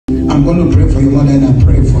I'm going to pray for your mother, and I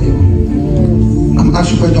pray for you. I'm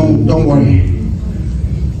actually, don't worry.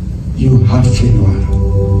 You had failure.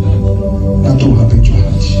 That don't happen to your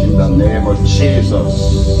heart. In the name of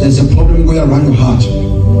Jesus. There's a problem going around your heart.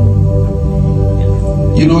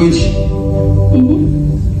 You know it?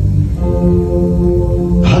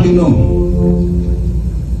 How do you know?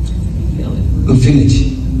 You feel it.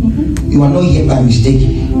 You are not here by mistake.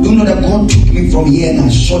 Do you know that God took me from here and I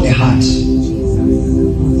saw the heart?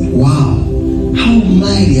 Wow. How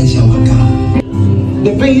mighty is our God.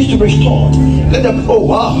 The pain used to be restored. Let them, oh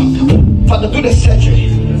wow. Father, do the surgery.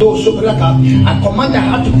 I command the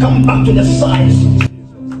heart to come back to the size.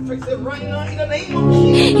 Fix it right now in the name of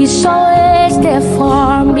Jesus. He's always there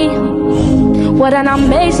for me. What an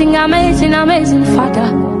amazing, amazing, amazing Father.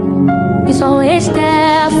 He's always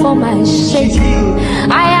there for my sake.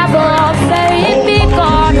 I have a very big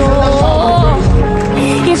God. Oh,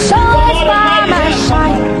 He's always by my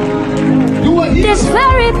side. This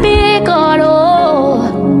very big God. Oh,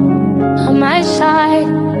 on my side,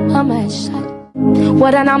 on my side.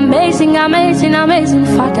 What an amazing, amazing, amazing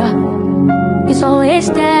Father. He's always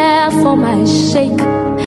there for my sake.